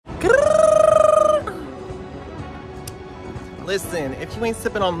Listen, if you ain't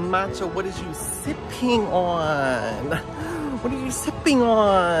sipping on matcha, what is you sipping on? What are you sipping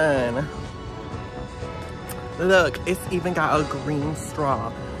on? Look, it's even got a green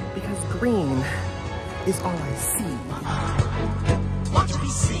straw because green is all I see. Want to be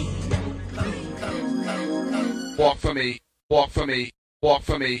seen. Walk for me, walk for me, walk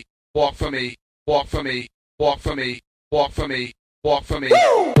for me, walk for me, walk for me, walk for me, walk for me, walk for me,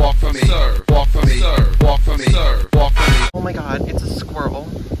 walk for me, serve, walk for me, serve, walk for me, serve, walk for me. Oh my god, it's a squirrel.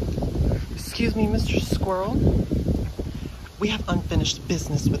 Excuse me, Mr. Squirrel. We have unfinished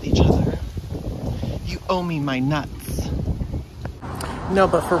business with each other. You owe me my nuts. No,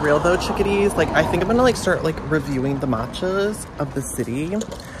 but for real though, chickadees, like I think I'm gonna like start like reviewing the matchas of the city.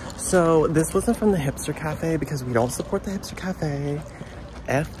 So this wasn't from the hipster cafe because we don't support the hipster cafe.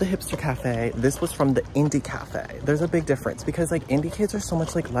 F the hipster cafe. This was from the indie cafe. There's a big difference because like indie kids are so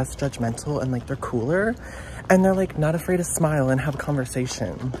much like less judgmental and like they're cooler and they're like not afraid to smile and have a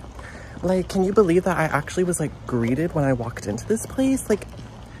conversation. Like, can you believe that I actually was like greeted when I walked into this place? Like,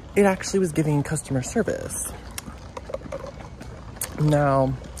 it actually was giving customer service.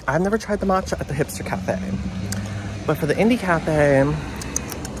 Now, I've never tried the matcha at the hipster cafe, but for the indie cafe,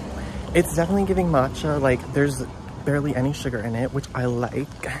 it's definitely giving matcha. Like, there's barely any sugar in it, which I like,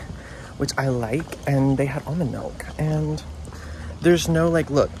 and they had almond milk, and there's no like,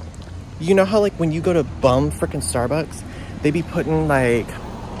 look, you know how like when you go to bum freaking Starbucks, they be putting like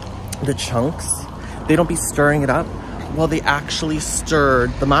the chunks, they don't be stirring it up. Well, they actually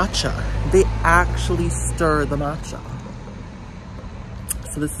stirred the matcha. They actually stir the matcha.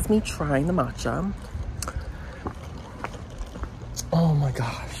 So this is me trying the matcha. Oh my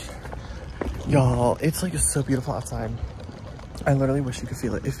gosh. Y'all, it's like so beautiful outside. I literally wish you could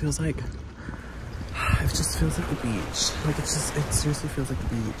feel it. It feels like, it just feels like the beach. Like it seriously feels like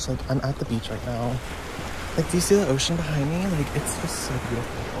the beach. Like I'm at the beach right now. Like, do you see the ocean behind me? Like, it's just so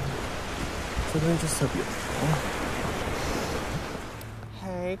beautiful. It's literally just so beautiful.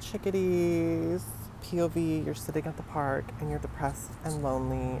 Hey, chickadees. POV, you're sitting at the park and you're depressed and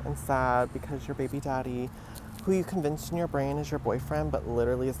lonely and sad because your baby daddy, who you convinced in your brain is your boyfriend, but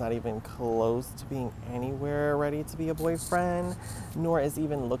literally is not even close to being anywhere ready to be a boyfriend, nor is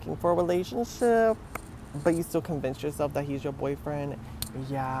even looking for a relationship, but you still convince yourself that he's your boyfriend.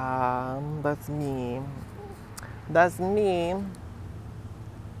 Yeah, that's me. That's me.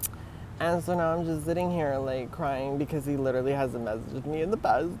 And so now I'm just sitting here like crying because he literally hasn't messaged me in the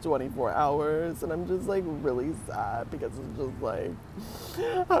past 24 hours. And I'm just like really sad because it's just like,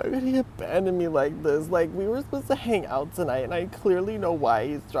 how could he abandon me like this? Like, we were supposed to hang out tonight and I clearly know why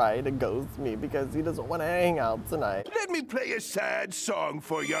he's trying to ghost me, because he doesn't want to hang out tonight. Let me play a sad song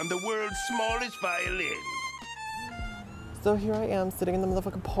for you on the world's smallest violin. So here I am sitting in the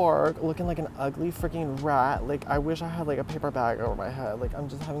motherfucking park looking like an ugly freaking rat. Like, I wish I had like a paper bag over my head. Like, I'm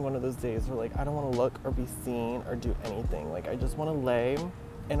just having one of those days where like I don't want to look or be seen or do anything. Like, I just want to lay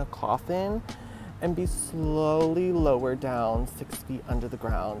in a coffin and be slowly lowered down 6 feet under the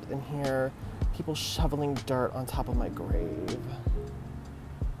ground and hear people shoveling dirt on top of my grave.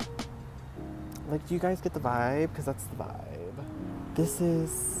 Like, do you guys get the vibe? Because that's the vibe. This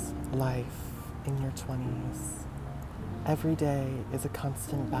is life in your 20s. Every day is a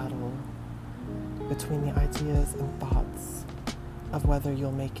constant battle between the ideas and thoughts of whether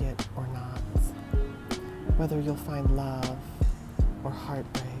you'll make it or not, whether you'll find love or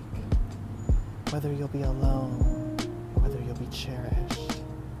heartbreak, whether you'll be alone or whether you'll be cherished,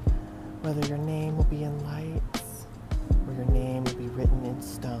 whether your name will be in lights or your name will be written in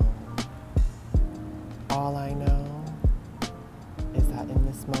stone. All I know is that in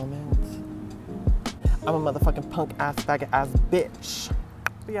this moment, I'm a motherfucking punk ass faggot ass bitch.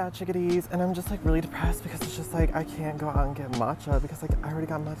 But yeah, chickadees, and I'm just like really depressed because it's just like I can't go out and get matcha because like I already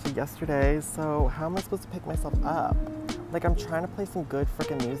got matcha yesterday, so how am I supposed to pick myself up? Like, I'm trying to play some good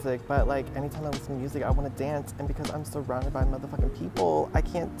freaking music, but like anytime I listen to music I want to dance, and because I'm surrounded by motherfucking people, I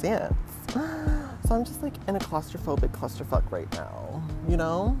can't dance. So I'm just like in a claustrophobic clusterfuck right now, you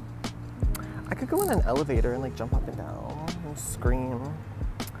know? I could go in an elevator and like jump up and down and scream.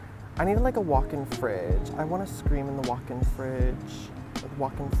 I need like a walk-in fridge. I want to scream in the walk-in fridge, or the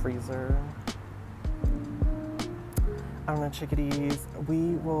walk-in freezer. I don't know, chickadees.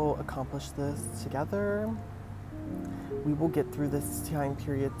 We will accomplish this together. We will get through this time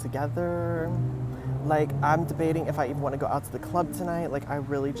period together. Like, I'm debating if I even want to go out to the club tonight. Like, I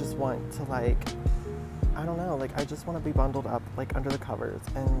really just want to like, I don't know, like I just want to be bundled up like under the covers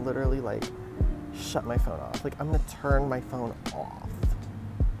and literally like shut my phone off. Like, I'm gonna turn my phone off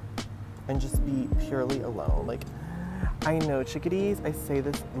and just be purely alone. Like, I know, chickadees, I say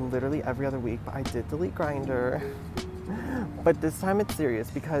this literally every other week, but I did delete Grindr. But this time it's serious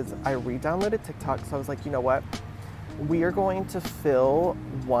because I re-downloaded TikTok, so I was like, you know what? We are going to fill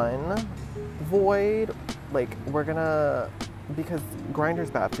one void. Like, we're gonna, because Grindr's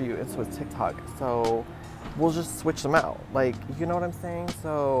bad for you, and so is TikTok. So we'll just switch them out. Like, you know what I'm saying?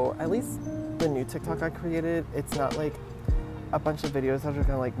 So at least the new TikTok I created, it's not like a bunch of videos that are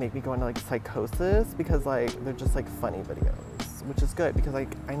gonna like make me go into like psychosis, because like they're just like funny videos, which is good because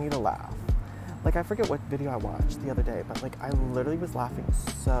like I need a laugh. Like, I forget what video I watched the other day, but like I literally was laughing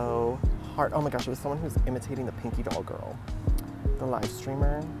so hard. Oh my gosh, it was someone who was imitating the Pinky Doll girl, the live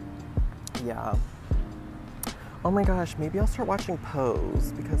streamer. Yeah. Oh my gosh, maybe I'll start watching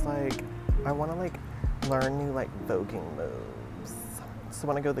Pose, because like I want to like learn new like voguing moves. So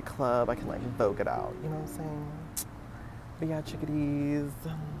when I go to the club, I can like vogue it out. You know what I'm saying? But yeah, chickadees.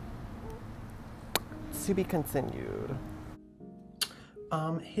 To be continued.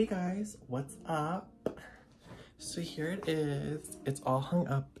 Hey guys, what's up? So here it is. It's all hung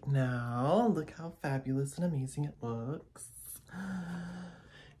up now. Look how fabulous and amazing it looks.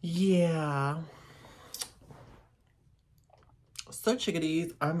 Yeah. So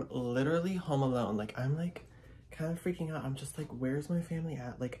chickadees, I'm literally home alone. Like, I'm like kind of freaking out. I'm just like, where's my family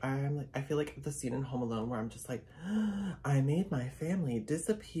at? Like, I feel like the scene in Home Alone where I'm just like, I made my family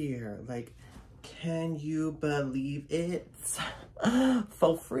disappear. Like, can you believe it?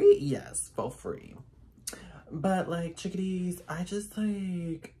 For free? Yes, for free. But like, chickadees, I just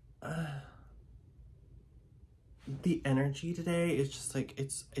like, the energy today is just like,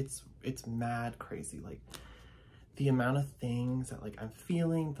 it's mad crazy. Like, the amount of things that like I'm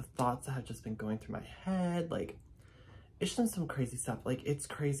feeling, the thoughts that have just been going through my head, like, it's just some crazy stuff. Like, it's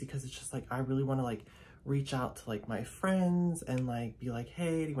crazy because it's just like, I really want to like reach out to like my friends and like be like,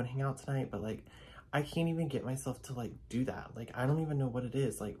 hey, do you want to hang out tonight? But like, I can't even get myself to like do that. Like, I don't even know what it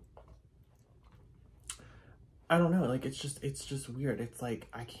is. Like, I don't know. Like, it's just weird. It's like,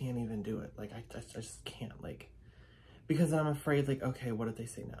 I can't even do it. Like, I just can't, like, because I'm afraid, like, okay, what if they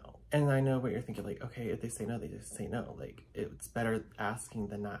say no? And I know what you're thinking, like, okay, if they say no, they just say no. Like, it's better asking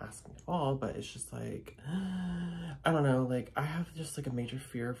than not asking at all. But it's just like, I don't know. Like, I have just like a major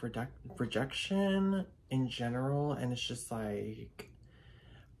fear of rejection in general. And it's just like,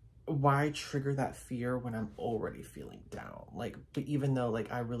 why trigger that fear when I'm already feeling down? Like, but even though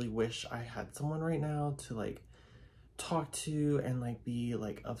like I really wish I had someone right now to like talk to and like be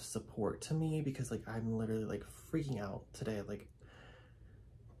like of support to me, because like I'm literally like freaking out today. Like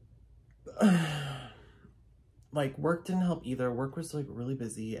like work didn't help either. Work was like really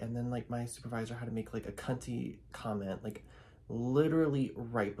busy, and then like my supervisor had to make like a cunty comment like literally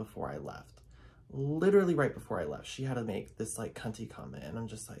right before I left. Literally right before I left, she had to make this like cunty comment, and I'm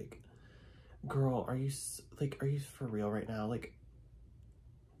just like, girl, are you for real right now? Like,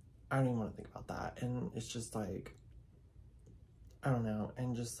 I don't even want to think about that. And it's just like, I don't know.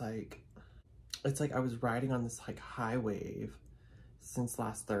 And just like, it's like I was riding on this like high wave since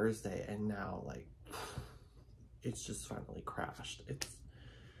last Thursday, and now like it's just finally crashed.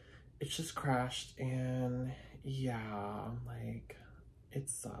 It's just crashed, and yeah, like, it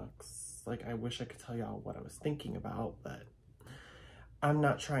sucks. Like, I wish I could tell y'all what I was thinking about, but I'm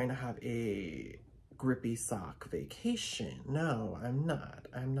not trying to have a grippy sock vacation. No, I'm not.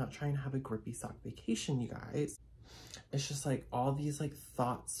 I'm not trying to have a grippy sock vacation, you guys. It's just like all these like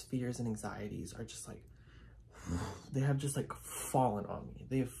thoughts, fears, and anxieties are just like, they have just like fallen on me.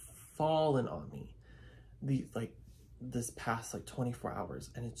 They have fallen on me this past like 24 hours.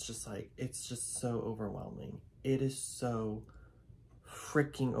 And it's just like, it's just so overwhelming. It is so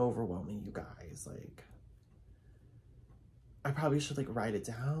freaking overwhelming, you guys. Like, I probably should like write it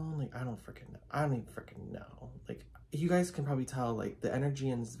down. Like, I don't even freaking know. Like, you guys can probably tell like the energy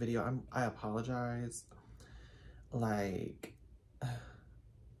in this video. I apologize. Like,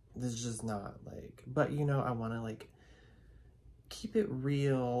 this is just not like, but you know, I want to like keep it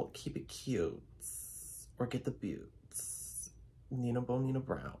real, keep it cute, or get the boots. Nina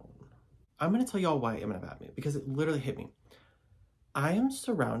Brown. I'm gonna tell y'all why I'm in a bad mood, because it literally hit me. I am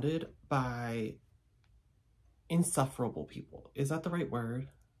surrounded by insufferable people. Is that the right word?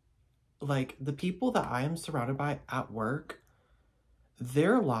 Like, the people that I am surrounded by at work,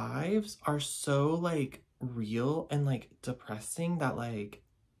 their lives are so like real and like depressing that like,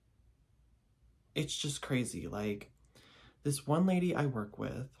 it's just crazy. Like, this one lady I work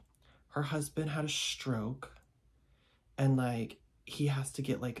with, her husband had a stroke, and like he has to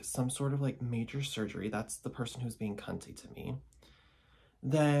get like some sort of like major surgery. That's the person who's being cunty to me.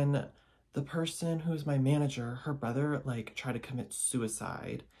 Then the person who's my manager, her brother like tried to commit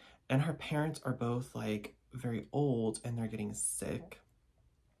suicide, and her parents are both like very old and they're getting sick.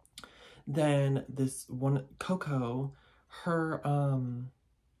 Then this one, Coco, her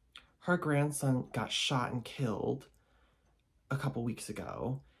grandson got shot and killed a couple weeks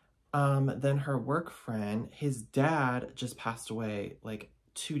ago. Then her work friend, his dad just passed away like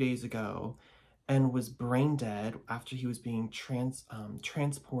 2 days ago and was brain dead after he was being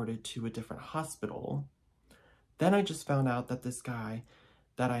transported to a different hospital. Then I just found out that this guy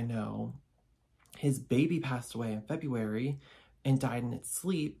that I know, his baby passed away in February and died in its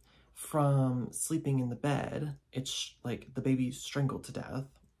sleep from sleeping in the bed. It's like the baby strangled to death.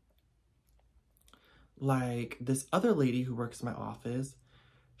 Like this other lady who works in my office,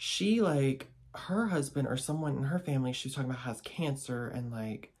 she like, her husband or someone in her family, she was talking about, has cancer, and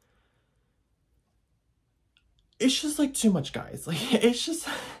like, it's just like too much, guys. Like, it's just,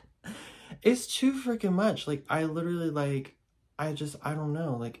 it's too freaking much. Like, I literally like, I don't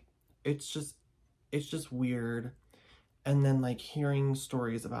know. Like, it's just weird. And then like hearing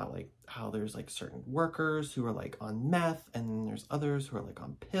stories about like how there's like certain workers who are like on meth, and then there's others who are like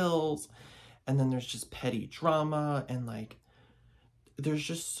on pills, and then there's just petty drama, and like there's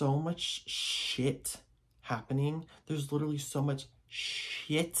just so much shit happening. There's literally so much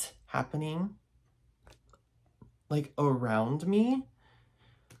shit happening like around me.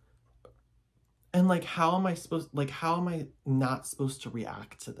 And like, how am I not supposed to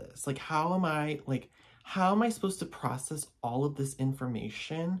react to this? Like, how am I supposed to process all of this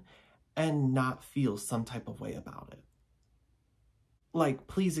information and not feel some type of way about it? Like,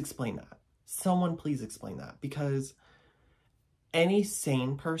 please explain that. Someone please explain that, because any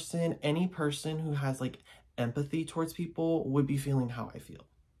sane person, any person who has like empathy towards people would be feeling how I feel.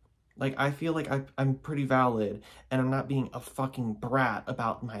 Like, I feel like I'm pretty valid and I'm not being a fucking brat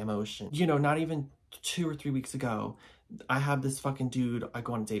about my emotions. You know, not even 2 or 3 weeks ago, I have this fucking dude I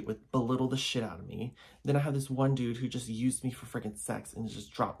go on a date with belittle the shit out of me. Then I have this one dude who just used me for freaking sex and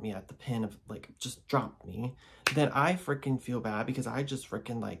just dropped me at the pin of, like, just dropped me. Then I freaking feel bad because I just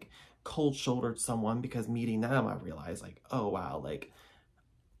freaking, like, cold-shouldered someone, because meeting them, I realized, like, oh, wow, like,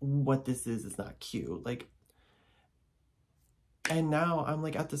 what this is not cute. Like, and now I'm,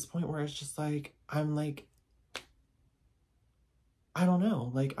 like, at this point where it's just, like, I'm, like, I don't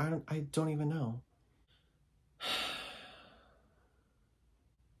know. Like, I don't even know.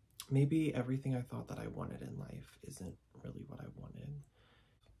 Maybe everything I thought that I wanted in life isn't really what I wanted.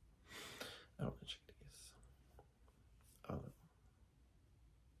 I don't know, chickadees. I don't know.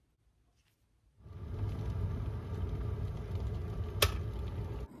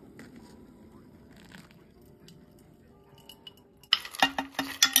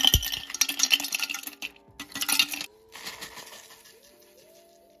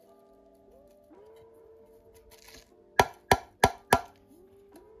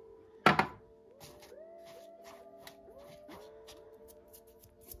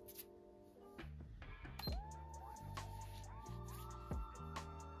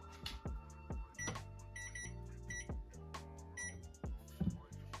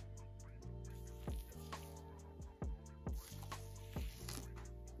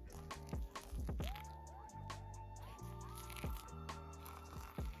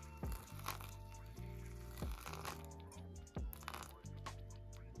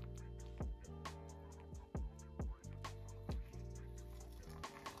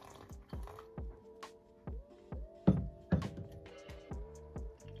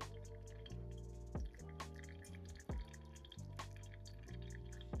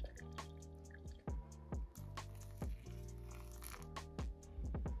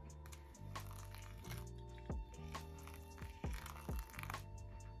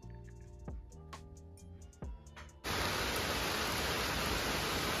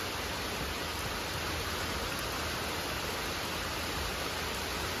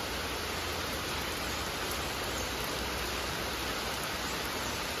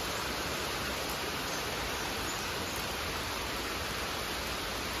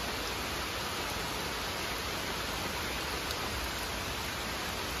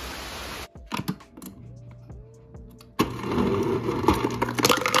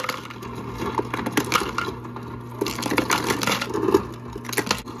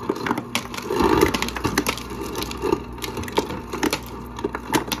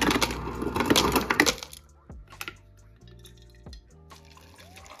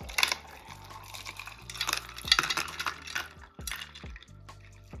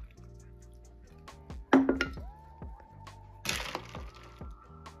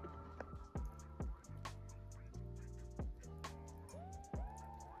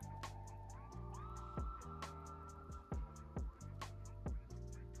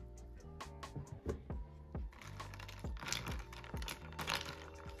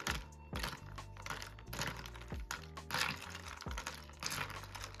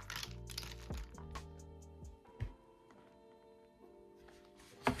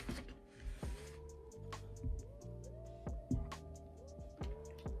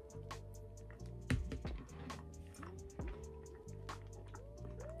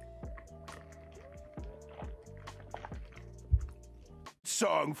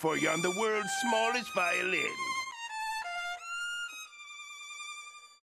 song for you on the world's smallest violin.